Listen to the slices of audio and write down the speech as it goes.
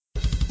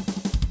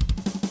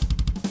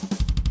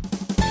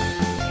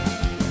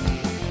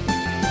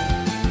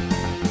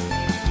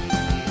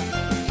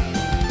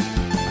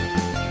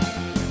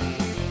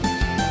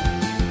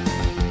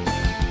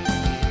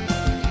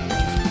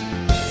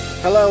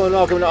Hello and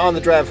welcome to On the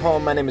Drive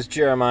Home. My name is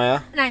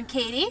Jeremiah. And I'm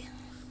Katie.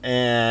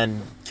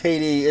 And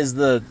Katie is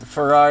the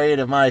Ferrari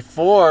to my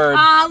Ford.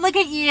 Aw, look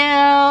at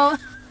you.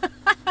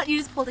 You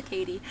just pulled a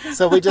Katie.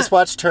 So we just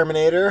watched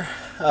Terminator,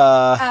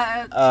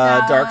 No,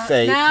 Dark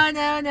Fate.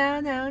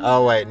 No.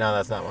 Oh wait, no,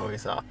 that's not what we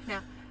saw. No.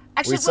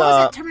 Actually, We what saw-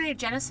 was it? Terminator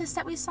Genesis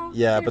that we saw?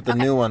 Yeah, Here? but the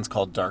Okay. new one's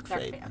called Dark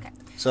Dark Fate. Fate, okay.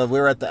 So we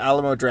were at the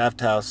Alamo Draft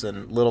House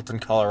in Littleton,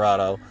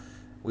 Colorado.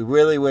 We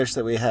really wish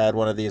that we had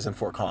one of these in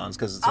Fort Collins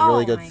because it's a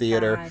really good my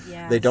theater. God,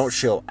 yes. They don't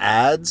show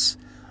ads.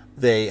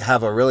 They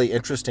have a really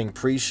interesting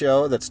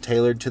pre-show that's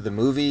tailored to the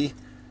movie.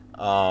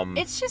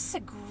 It's just a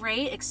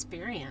great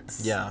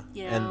experience. Yeah,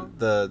 You know? and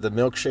the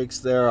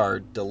milkshakes there are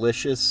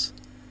delicious.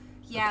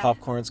 Yeah. The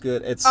popcorn's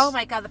good. It's Oh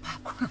my God, the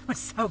popcorn was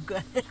so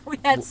good. We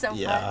had so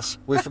much.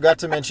 We forgot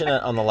to mention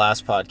it on the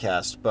last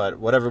podcast, but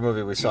whatever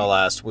movie we saw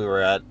last, we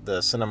were at the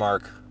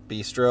Cinemark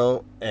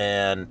Bistro,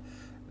 and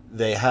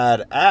they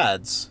had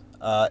ads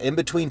in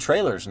between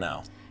trailers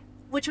now.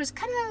 Which was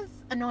kind of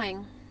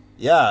annoying.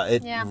 Yeah,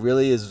 it Yeah.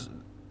 really is.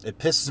 It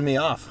pisses me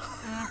off.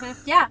 Mm-hmm.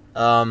 Yeah.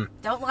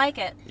 Don't like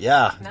it.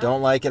 Yeah, No.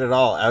 don't like it at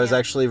all. I was Yeah.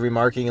 actually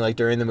remarking, like,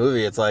 during the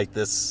movie, it's like,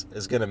 this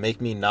is going to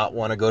make me not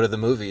want to go to the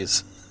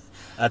movies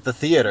at the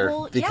theater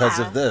because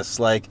yeah. of this.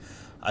 Like,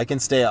 I can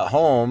stay at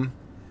home,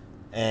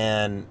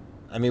 and,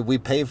 I mean, we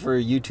pay for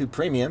YouTube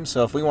Premium,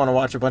 so if we want to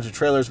watch a bunch of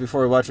trailers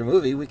before we watch a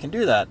movie, we can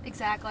do that.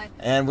 Exactly.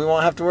 And we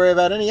won't have to worry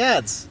about any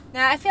ads.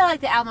 Now, I feel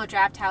like the Alamo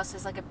Draft House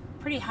is like a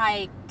pretty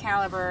high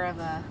caliber of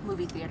a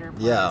movie theater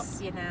place. Yeah.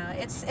 You know,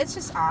 it's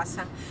just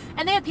awesome.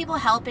 And they have people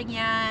helping you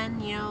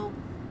and, you know,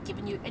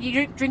 giving you... And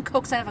you drink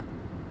Cokes out of a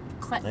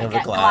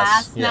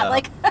glass. Yeah. Not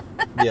like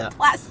Yeah.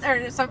 plastic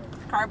or some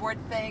cardboard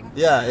thing.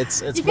 Yeah,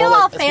 it's You more feel like,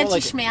 all it's more fancy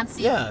like schmancy.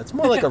 Yeah, it's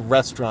more like a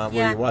restaurant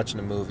where Yeah. you're watching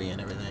a movie and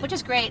everything. Which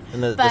is great.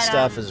 And the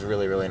staff is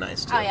really, really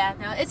nice, too. Oh, yeah.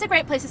 No, it's a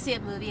great place to see a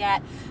movie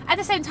at. At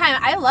the same time,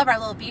 I love our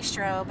little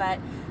bistro, but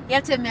you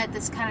have to admit,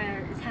 this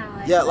kind of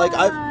like... Yeah, like,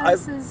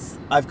 this is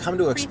I've come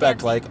to expect,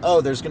 fancy. like,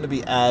 oh, there's going to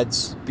be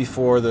ads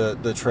before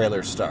the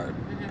trailers start.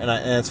 Mm-hmm.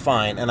 And it's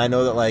fine. And I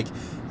know that, like,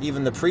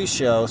 even the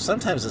pre-show,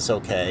 sometimes it's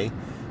okay.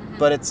 Mm-hmm.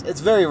 But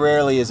it's very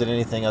rarely is it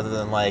anything other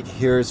than, like,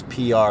 here's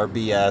PR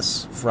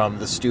BS from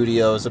the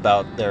studios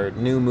about their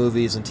new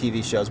movies and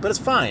TV shows. But it's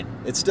fine.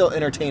 It's still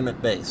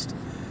entertainment-based.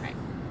 Right.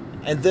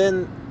 And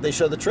then they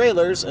show the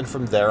trailers, and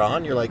from there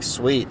on, you're like,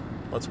 sweet,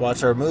 let's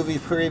watch our movie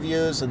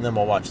previews, and then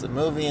we'll watch the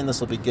movie, and this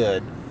will be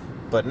good.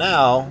 But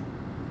now,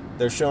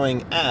 they're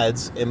showing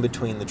ads in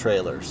between the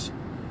trailers.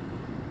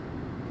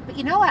 But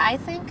you know what I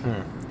think?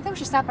 I think we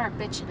should stop our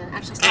bitching and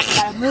actually talk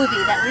about a movie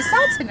that we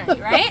saw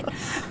tonight, right?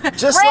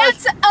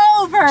 Rant's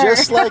over!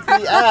 Just like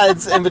the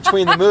ads in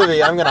between the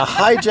movie, I'm going to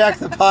hijack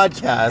the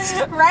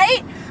podcast.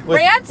 Right?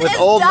 Rant is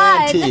Old done.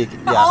 Man Teague.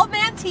 Yeah. Old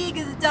Man Teague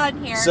is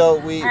done here. So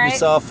we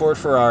saw Ford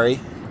Ferrari.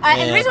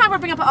 And the reason why we're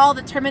bringing up all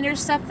the Terminator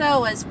stuff,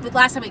 though, was the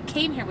last time we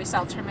came here, we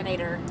saw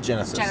Terminator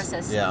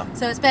Genesis. Yeah.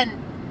 So it's been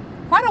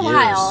quite a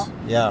while.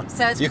 Yeah.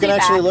 So it's you can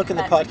actually look in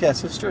the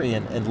podcast history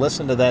and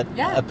listen to that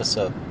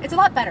episode. It's a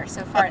lot better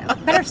so far. A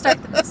better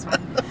start than this one.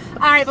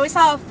 All right, but we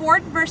saw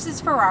Ford versus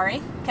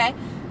Ferrari, okay?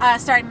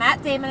 Starring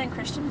Matt Damon and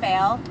Christian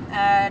Bale,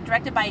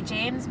 directed by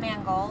James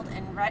Mangold,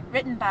 and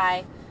written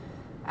by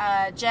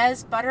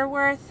Jez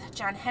Butterworth,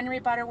 John Henry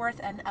Butterworth,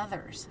 and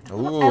others.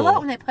 Ooh. I love it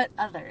when they put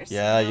others.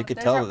 Yeah, you could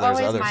tell that there's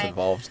others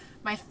involved.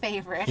 My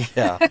favorite.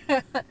 Yeah.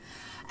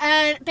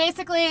 And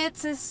basically,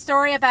 it's a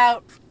story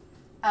about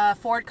a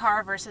Ford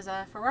car versus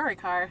a Ferrari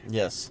car.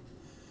 Yes.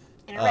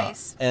 In a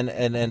race. And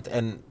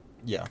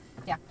yeah.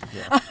 Yeah.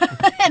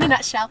 In a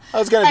nutshell. I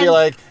was going to be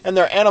like, and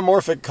they're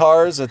anamorphic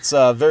cars. It's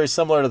very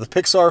similar to the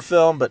Pixar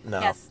film, but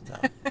no. Yes.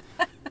 No.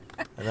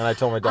 And then I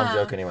told my dumb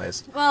joke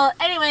anyways. Well,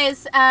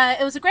 anyways,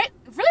 it was a great,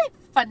 really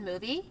fun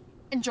movie.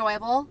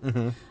 Enjoyable.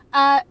 Mm-hmm.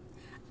 I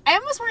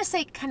almost want to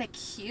say kind of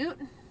cute.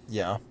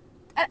 Yeah.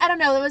 I don't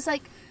know. It was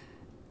like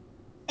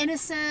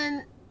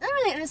innocent. Not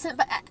really innocent,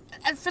 but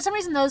for some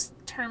reason those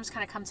terms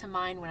kind of come to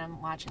mind when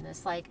I'm watching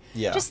this. Like,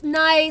 just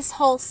nice,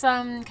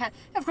 wholesome, kind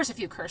of course, a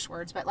few curse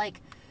words, but like,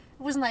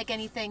 it wasn't like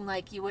anything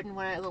like you wouldn't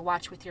want to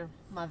watch with your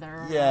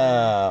mother.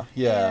 Yeah.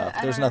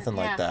 There's nothing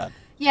like that.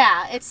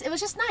 Yeah, it was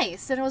just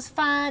nice, and it was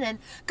fun, and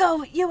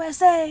go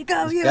USA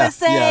really.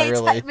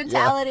 Type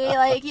mentality,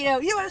 like, you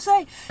know,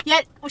 USA.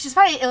 Yet, which is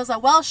funny, it was a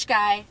Welsh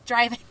guy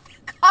driving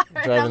the car.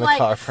 Driving the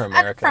car for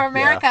America. For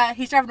America, yeah.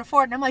 He's driving a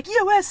Ford, and I'm like,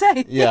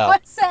 USA,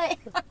 USA.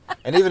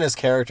 And even his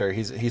character,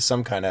 he's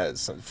some kind of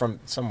from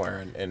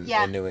somewhere in New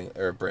England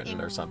or Britain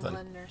England or something.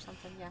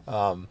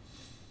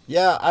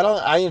 Yeah.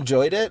 I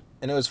enjoyed it,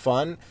 and it was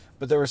fun,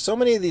 but there were so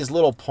many of these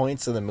little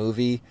points in the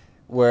movie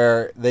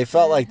where they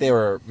felt like they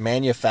were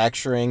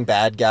manufacturing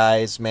bad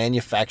guys,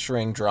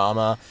 manufacturing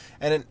drama,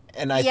 and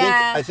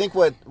I think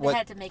what they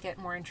had to make it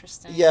more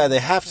interesting. Yeah, they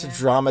have to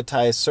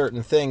dramatize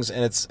certain things,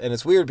 and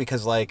it's weird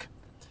because, like,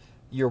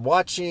 you're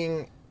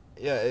watching,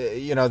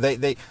 you know,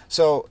 they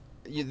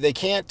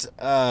can't.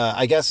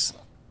 I guess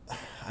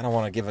I don't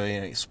want to give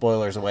any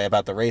spoilers away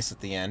about the race at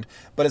the end,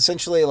 but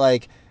essentially,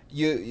 like,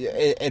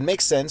 it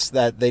makes sense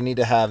that they need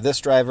to have this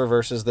driver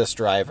versus this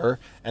driver,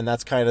 and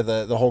that's kind of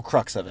the whole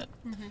crux of it.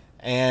 Mm-hmm.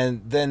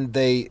 And then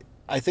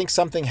I think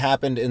something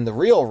happened in the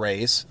real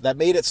race that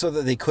made it so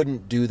that they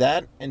couldn't do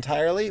that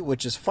entirely,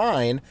 which is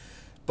fine.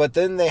 But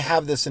then they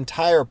have this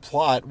entire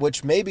plot,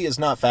 which maybe is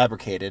not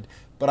fabricated,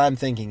 but I'm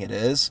thinking it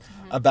is,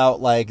 about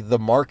like the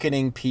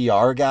marketing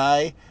PR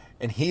guy,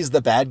 and he's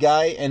the bad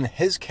guy, and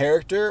his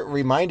character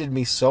reminded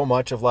me so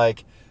much of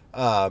like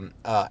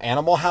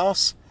Animal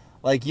House.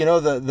 Like, you know,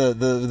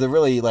 the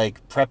really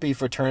like preppy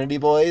fraternity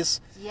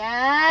boys.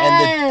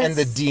 Yes. And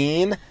the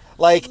dean.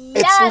 Like,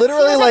 yes, it's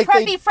literally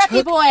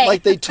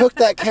like they took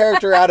that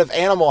character out of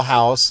Animal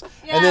House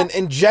and then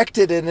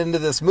injected it into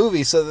this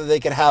movie so that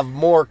they could have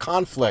more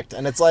conflict.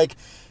 And it's like,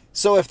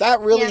 so if that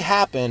really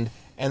happened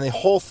and the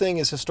whole thing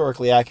is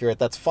historically accurate,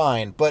 that's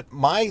fine. But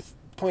my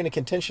point of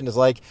contention is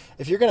like,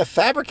 if you're going to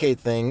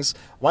fabricate things,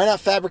 why not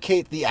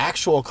fabricate the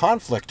actual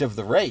conflict of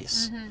the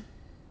race? Mm-hmm.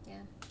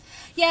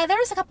 Yeah, there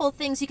was a couple of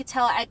things you could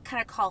tell I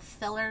kind of call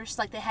fillers.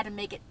 Like, they had to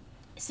make it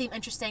seem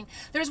interesting.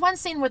 There's one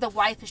scene where the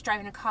wife is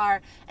driving a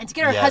car, and to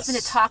get her husband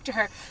to talk to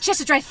her, she has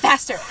to drive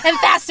faster and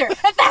faster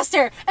and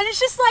faster. And it's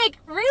just like,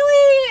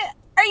 really?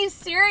 Are you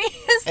serious?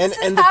 And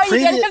this is how you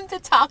get him to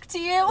talk to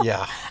you?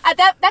 Yeah.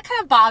 That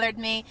kind of bothered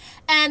me.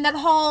 And that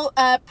whole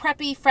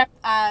preppy frat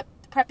guy.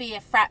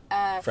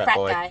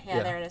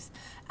 Yeah, there it is.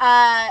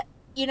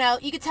 You know,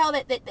 you could tell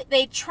that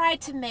they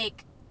tried to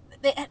make...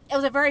 it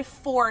was a very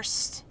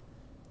forced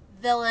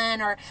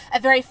villain or a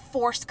very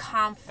forced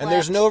conflict. And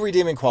there's no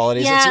redeeming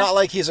qualities. Yeah. It's not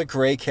like he's a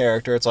gray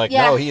character. It's like,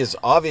 no, he is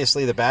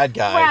obviously the bad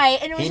guy. Right.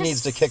 And he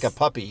needs to kick a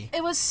puppy.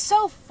 It was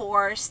so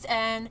forced.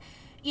 And,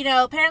 you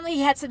know, apparently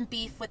he had some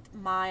beef with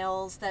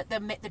Miles, the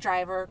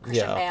driver,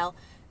 Christian Bale.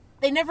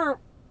 They never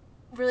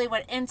really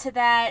went into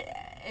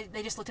that.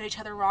 They just looked at each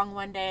other wrong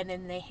one day and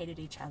then they hated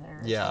each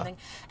other or something.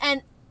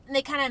 And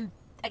they kind of,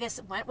 I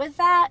guess, went with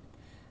that.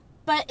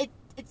 But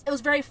it was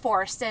very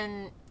forced,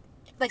 and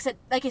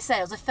like you said,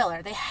 it was a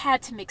filler. They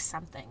had to make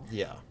something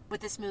with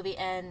this movie,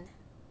 and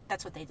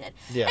that's what they did.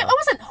 Yeah. It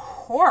wasn't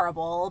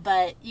horrible,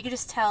 but you could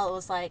just tell it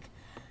was like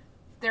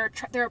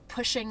they're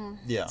pushing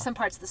some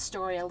parts of the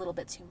story a little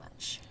bit too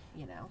much,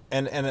 you know.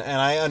 And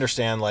I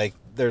understand, like,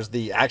 there's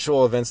the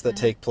actual events that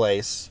take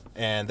place,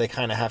 and they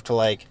kind of have to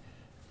like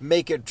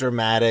make it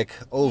dramatic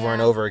over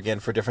and over again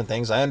for different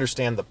things. I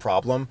understand the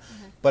problem,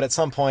 but at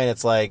some point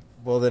it's like,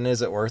 well, then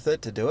is it worth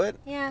it to do it?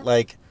 Yeah.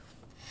 Like,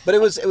 but it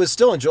was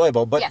still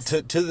enjoyable. But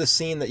to the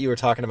scene that you were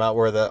talking about,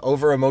 where the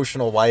over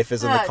emotional wife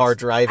is in the car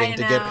driving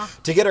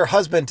to get her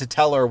husband to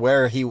tell her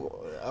where he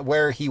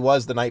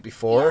was the night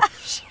before.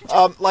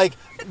 Like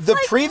the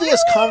previous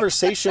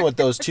conversation with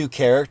those two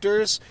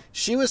characters,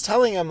 she was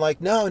telling him like,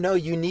 no,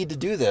 you need to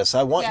do this.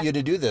 I want you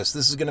to do this.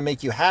 This is going to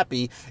make you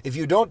happy. If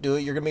you don't do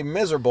it, you're going to be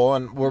miserable,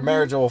 and our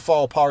marriage will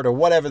fall apart, or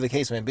whatever the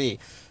case may be.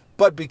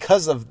 But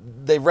because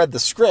they read the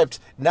script,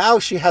 now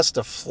she has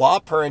to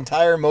flop her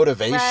entire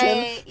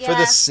motivation for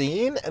this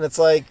scene, and it's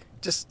like,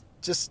 just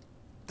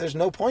there's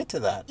no point to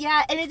that.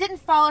 Yeah, and it didn't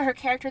follow her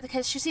character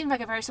because she seemed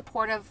like a very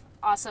supportive,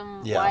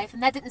 awesome wife,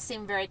 and that didn't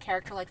seem very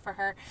character-like for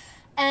her.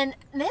 And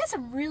they had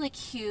some really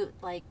cute,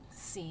 like,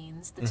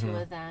 scenes, the two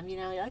of them. You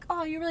know, you're like,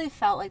 oh, you really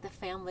felt like the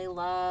family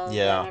love and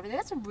everything. They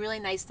had some really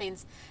nice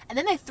scenes. And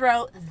then they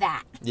throw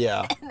that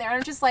in there.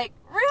 I'm just like,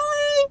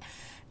 really?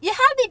 You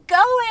had me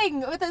going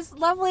with this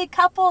lovely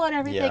couple and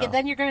everything, and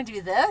then you're going to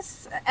do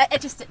this?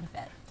 It just didn't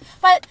fit.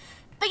 But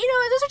you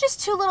know, those are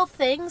just two little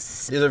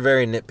things. These are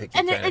very nitpicky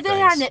and kind of they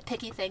things. are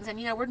nitpicky things, and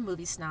you know, we're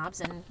movie snobs,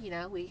 and you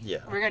know, we're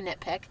going to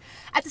nitpick.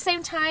 At the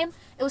same time,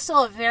 it was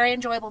still a very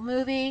enjoyable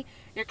movie.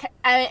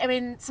 I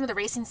mean, some of the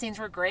racing scenes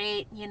were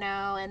great, you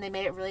know, and they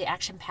made it really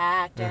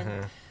action-packed.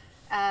 And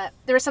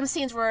there were some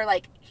scenes where,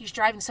 like, he's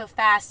driving so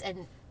fast,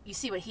 and you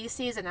see what he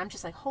sees, and I'm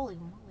just like, holy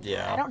moly,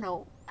 I don't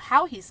know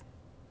how he's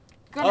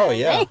gonna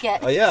make it.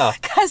 Oh yeah.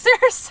 Because there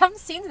are some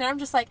scenes and I'm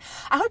just like,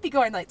 I would be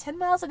going like 10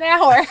 miles an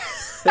hour.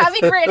 I'd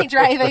be granny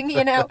driving,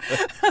 you know.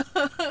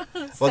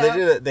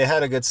 Well, they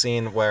had a good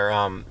scene where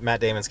Matt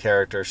Damon's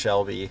character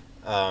Shelby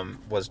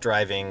was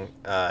driving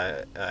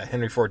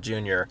Henry Ford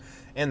Jr.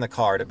 in the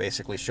car to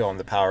basically show him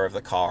the power of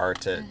the car,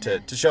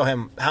 to show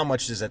him how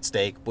much is at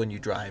stake when you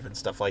drive and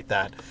stuff like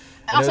that.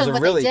 And also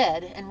what they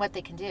did and what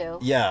they can do.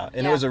 Yeah,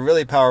 and it was a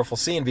really powerful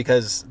scene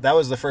because that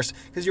was the first...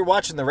 Because you're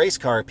watching the race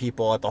car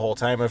people at the whole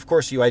time, and of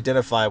course you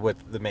identify with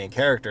the main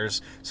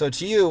characters. So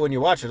to you, when you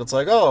watch it, it's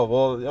like, oh,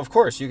 well, of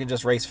course, you can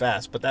just race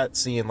fast. But that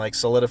scene, like,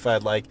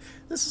 solidified, like,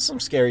 this is some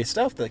scary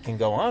stuff that can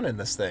go on in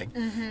this thing.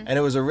 And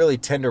it was a really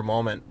tender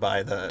moment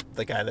by the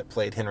guy that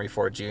played Henry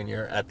Ford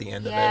Jr. at the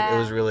end of it. It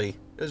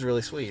was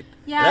really sweet.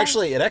 Yeah.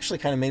 It actually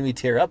kind of made me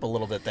tear up a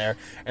little bit there.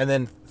 And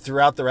then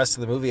throughout the rest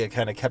of the movie, it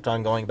kind of kept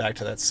on going back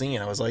to that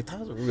scene. I was like, that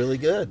was really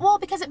good. Well,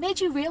 because it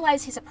made you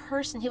realize he's a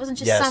person. He wasn't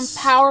just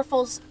some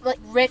powerful, like,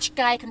 rich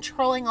guy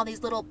controlling all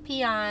these little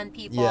peon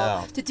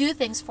people to do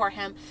things for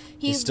him.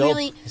 He's still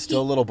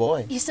a little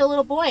boy. He's still a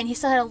little boy, and he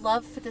still had a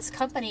love for this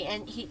company,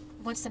 and he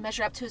wants to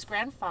measure up to his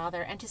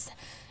grandfather, and just...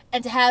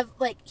 and to have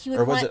like he would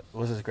or want.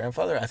 Was it his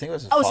grandfather? I think it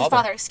was his Oh, it father. was his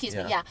father. Excuse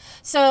me. Yeah.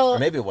 So. Or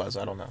maybe it was.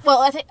 I don't know.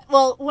 Well, I think.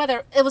 Well,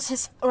 whether it was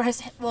his or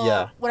his. Well,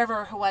 yeah.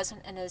 whatever it was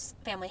in his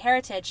family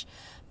heritage,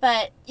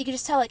 but you could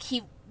just tell like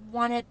he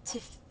wanted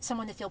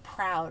someone to feel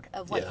proud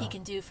of what he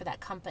can do for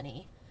that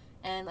company,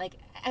 and like,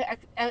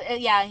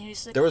 yeah, he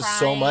was like, there was crying.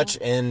 so much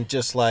in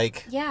just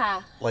like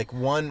like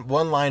one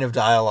line of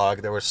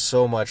dialogue. There was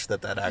so much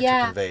that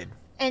actor conveyed.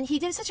 And he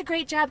did such a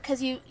great job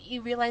because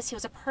you realize he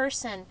was a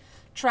person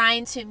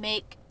trying to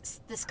make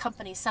this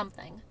company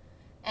something,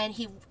 and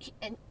he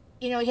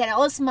had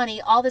all this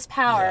money, all this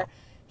power. Yeah.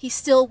 He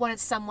still wanted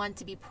someone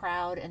to be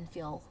proud and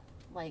feel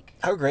like.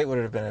 How great would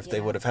it have been if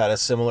they would have had a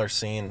similar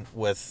scene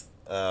with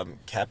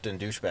Captain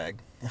Douchebag?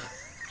 Is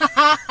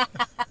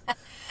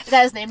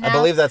that his name now? I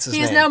believe that's his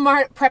name. He's no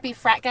more preppy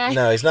frat guy.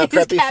 No, he's not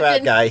preppy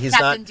frat guy. He's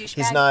Captain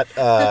not.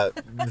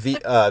 Douchebag.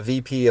 He's not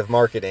VP of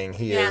marketing.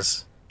 He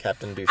is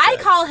Captain Douchebag. I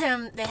call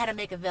him. They had to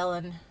make a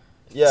villain.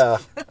 Yeah.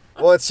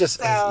 Well, it's just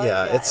it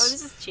it's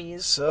was just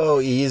cheese. So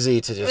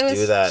easy to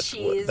just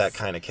do that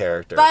kind of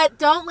character. But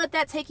don't let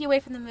that take you away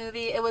from the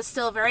movie. It was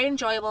still very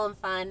enjoyable and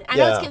fun. I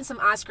know it's getting some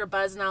Oscar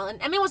buzz and all,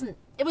 and I mean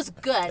it was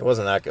good. It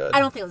wasn't that good. I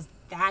don't think it was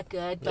that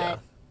good, but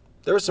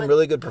there were some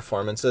really good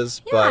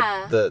performances,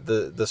 but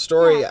the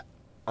story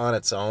on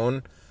its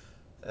own.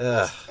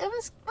 It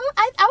was.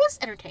 I was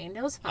entertained.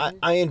 It was fun.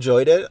 I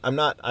enjoyed it. I'm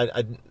not.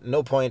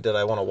 No point did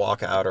I want to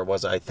walk out, or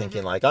was I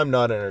thinking like I'm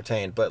not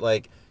entertained. But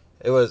like,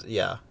 it was.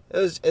 Yeah, it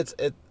was.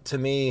 It to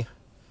me,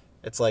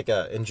 it's like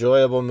a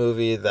enjoyable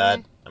movie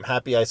that I'm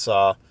happy I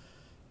saw,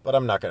 but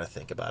I'm not going to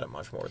think about it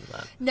much more than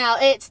that. No,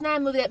 it's not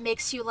a movie that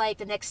makes you like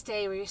the next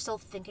day where you're still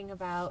thinking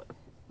about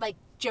like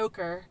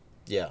Joker.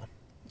 Yeah.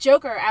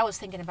 Joker, I was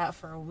thinking about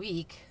for a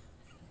week.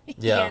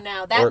 Yeah.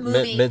 That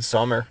movie.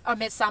 Midsommar. Or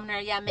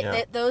Midsommar,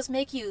 yeah. Those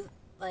make you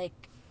like.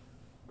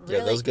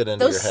 Really, those get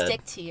into your head. Those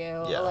stick to you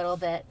a little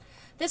bit.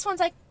 This one's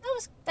like it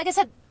was like I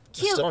said,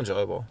 cute. It's still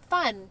enjoyable.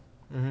 Fun.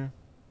 Mm-hmm.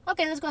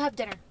 Okay, let's go have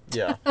dinner.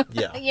 Yeah.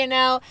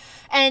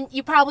 And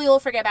you probably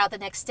will forget about it the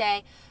next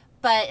day,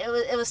 but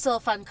it was still a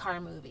fun car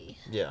movie.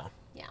 Yeah.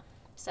 Yeah.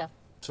 So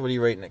what are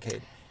you rating it,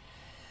 Kate?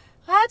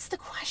 That's the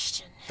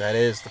question. That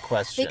is the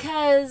question.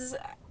 Because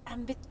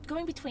I'm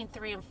going between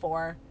 3 and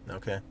 4.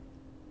 Okay.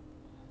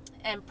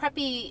 And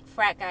preppy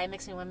frat guy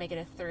makes me want to make it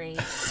a 3.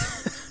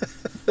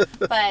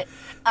 But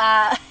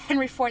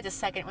Henry Ford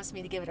II wants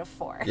me to give it a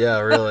 4. Yeah,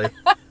 really.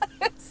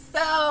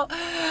 So,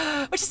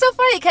 which is so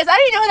funny because I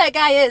don't even know who that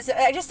guy is.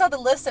 I just saw the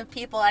list of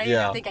people. I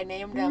didn't even think I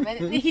named him.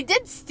 And he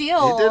did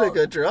steal. He did a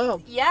good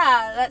job.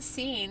 Yeah, that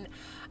scene.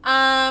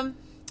 Oh,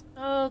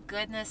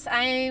 goodness.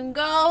 I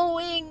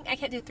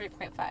can't do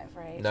 3.5,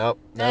 right? Nope.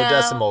 No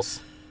decimals.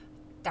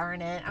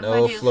 Darn it. I'm no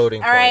gonna do,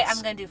 floating all right, points.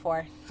 I'm going to do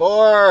 4.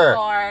 4!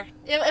 4.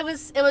 It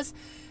was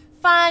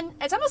fun.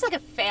 It's almost like a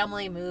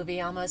family movie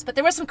almost, but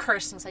there was some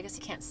cursing, so I guess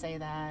you can't say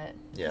that.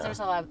 Yeah. There was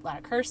a lot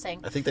of cursing.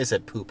 I think they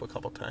said poop a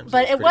couple times.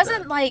 But it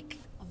wasn't like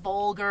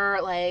vulgar,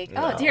 like,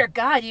 oh dear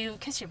God, you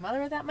kiss your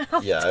mother with that mouth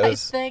type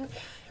thing.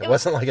 It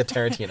wasn't like a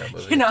Tarantino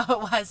movie. It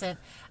wasn't.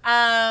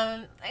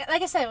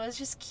 Like I said, it was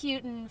just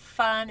cute and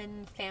fun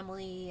and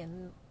family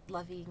and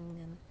loving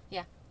and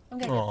I'm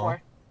gonna give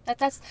 4.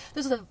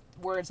 Those are the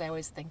words I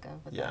always think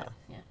of with that.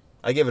 Yeah.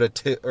 I give it a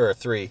 2 or a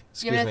 3.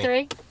 Excuse me. Give it a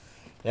 3?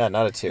 Yeah,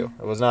 not a 2.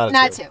 It was not a 2.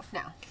 Not a 2. No.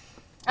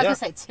 I was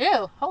gonna say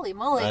 2. Holy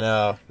moly! I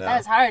know. No.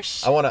 That is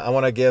harsh. I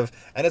want to give,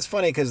 and it's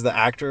funny because the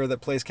actor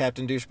that plays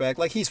Captain Douchebag,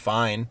 like he's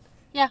fine.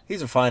 Yeah.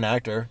 He's a fine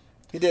actor.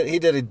 He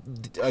did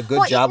a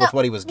good job with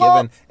what he was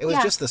given. It was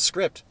just the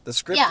script. The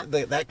script.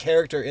 Yeah. That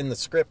character in the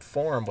script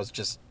form was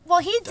just. Well,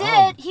 he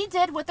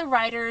did what the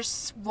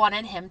writers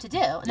wanted him to do,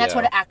 and that's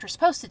what an actor's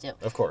supposed to do.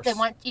 Of course. They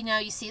want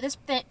you see this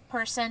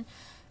person.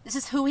 This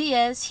is who he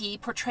is. He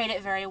portrayed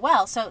it very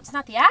well. So it's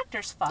not the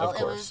actor's fault.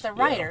 It was the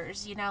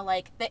writers.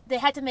 Like they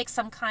had to make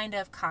some kind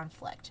of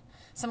conflict,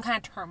 some kind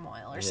of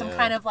turmoil, or some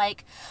kind of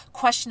like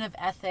question of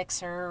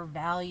ethics or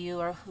value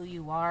or who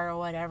you are or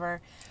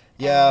whatever.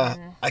 Yeah,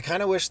 I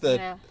kind of wish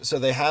that. So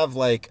they have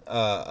like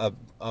a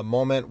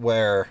moment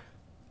where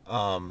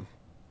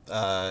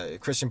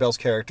Christian Bale's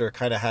character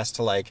kind of has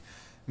to like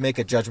make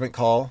a judgment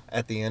call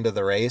at the end of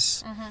the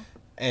race,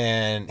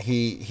 and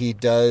he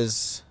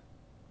does.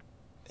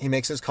 He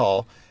makes his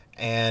call,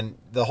 and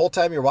the whole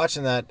time you're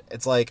watching that,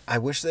 it's like I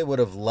wish they would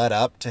have led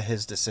up to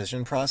his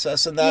decision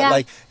process and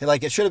that.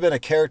 Like it should have been a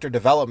character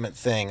development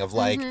thing of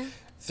like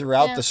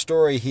throughout the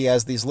story he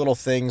has these little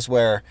things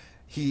where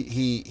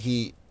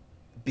he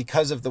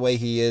because of the way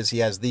he is, he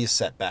has these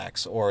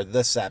setbacks or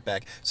this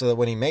setback, so that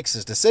when he makes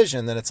his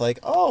decision, then it's like,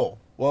 oh,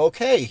 well,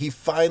 okay, he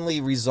finally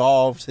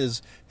resolved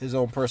his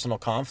own personal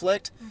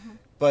conflict,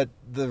 but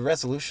the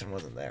resolution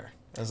wasn't there.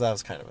 That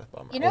was kind of a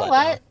bummer. You know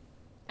what?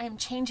 I'm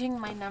changing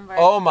my number.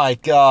 Oh my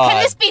God.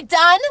 Can this be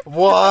done?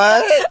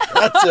 What?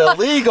 That's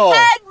illegal.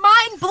 Head,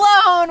 mind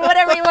blown,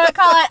 whatever you want to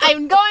call it.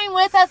 I'm going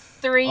with a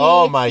 3.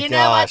 Oh my gosh. You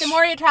know what? The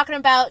more you're talking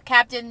about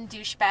Captain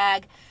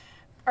Douchebag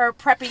or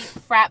preppy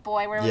frat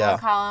boy, whatever you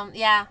want to call him.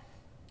 Yeah.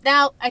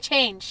 Now I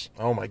change.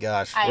 Oh my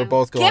gosh. We're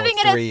both going giving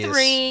with 3s. It a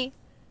 3.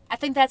 I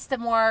think that's the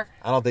more...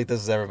 I don't think this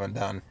has ever been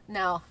done.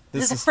 No.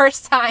 This is the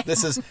first time.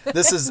 This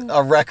is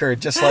a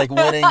record, just like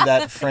winning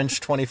that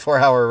French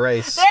 24-hour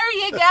race. There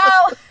you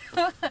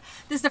go.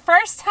 This is the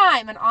first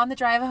time in On the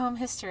Drive Home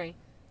history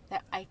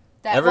that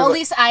well, at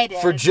least I did.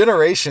 For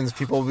generations,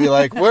 people will be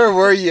like, where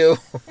were you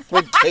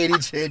when Katie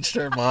changed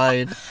her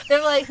mind?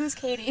 They're like, who's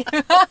Katie?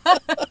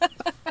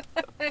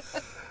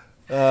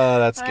 Oh,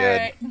 that's All good.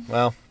 right.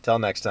 Well, till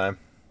next time.